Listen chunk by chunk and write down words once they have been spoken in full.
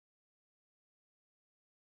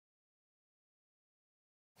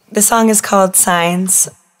The song is called Signs.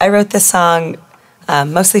 I wrote this song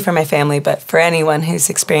mostly for my family, but for anyone who's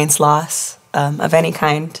experienced loss of any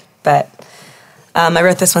kind. But I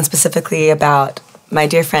wrote this one specifically about my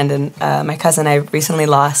dear friend and my cousin I recently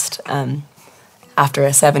lost after a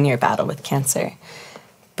 7-year battle with cancer.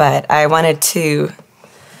 But I wanted to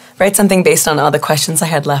write something based on all the questions I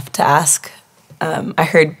had left to ask. I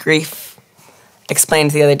heard grief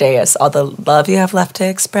explained the other day as all the love you have left to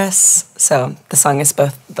express. So the song is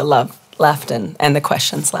both the love left and the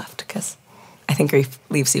questions left, because I think grief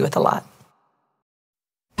leaves you with a lot.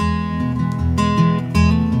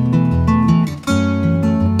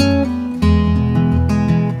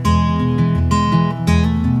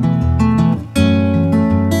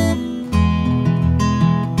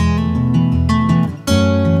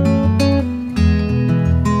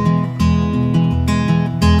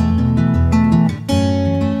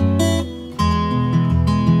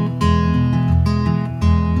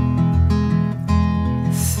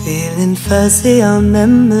 Feeling fuzzy on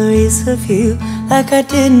memories of you, like I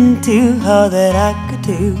didn't do all that I could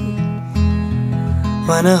do.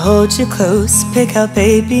 Wanna hold you close, pick out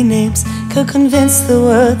baby names, could convince the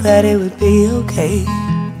world that it would be okay.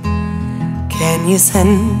 Can you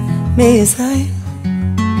send me a sign?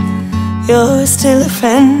 You're still a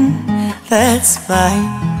friend, that's mine.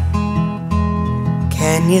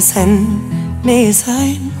 Can you send me a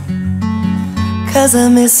sign? 'Cause I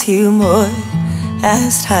miss you more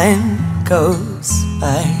as time goes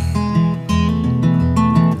by.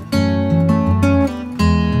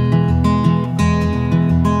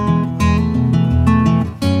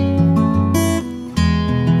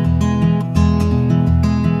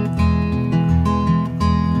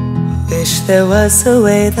 Wish there was a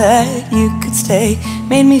way that you could stay,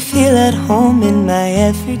 made me feel at home in my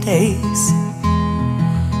everydays.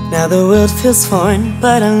 Now the world feels foreign,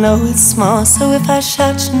 but I know it's small. So if I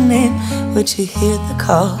shout your name, would you hear the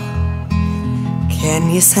call? Can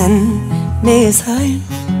you send me a sign?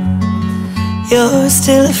 You're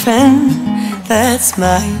still a friend, that's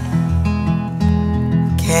mine.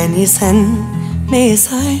 Can you send me a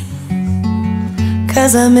sign?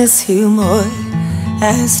 'Cause I miss you more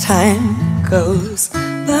as time goes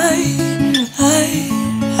by.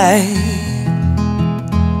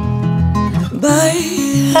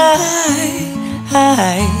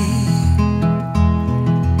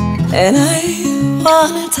 And I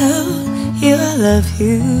wanna tell you I love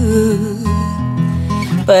you,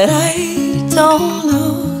 but I don't know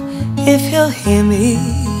if you'll hear me.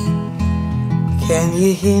 Can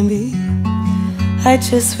you hear me? I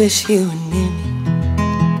just wish you were near me.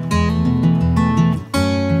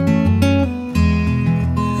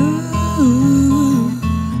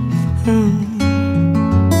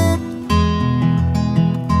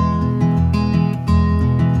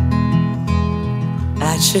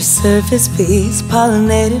 Your service bees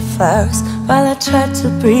pollinated flowers while I tried to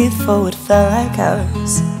breathe for what felt like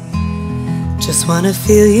hours. Just wanna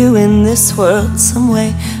feel you in this world some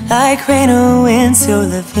way, like rain or winds, your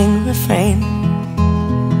living refrain.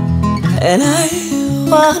 And I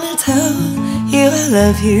wanna tell you I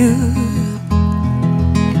love you,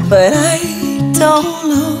 but I don't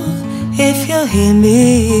know if you'll hear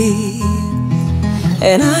me.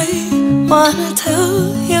 And I wanna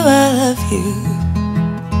tell you I love you,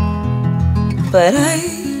 but I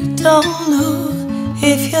don't know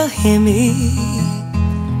if you'll hear me.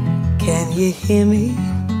 Can you hear me?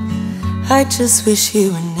 I just wish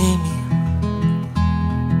you were near me.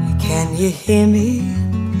 Can you hear me?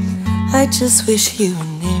 I just wish you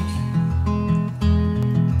were near me.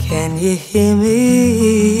 Can you hear me?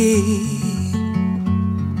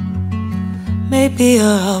 Maybe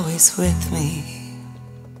you're always with me.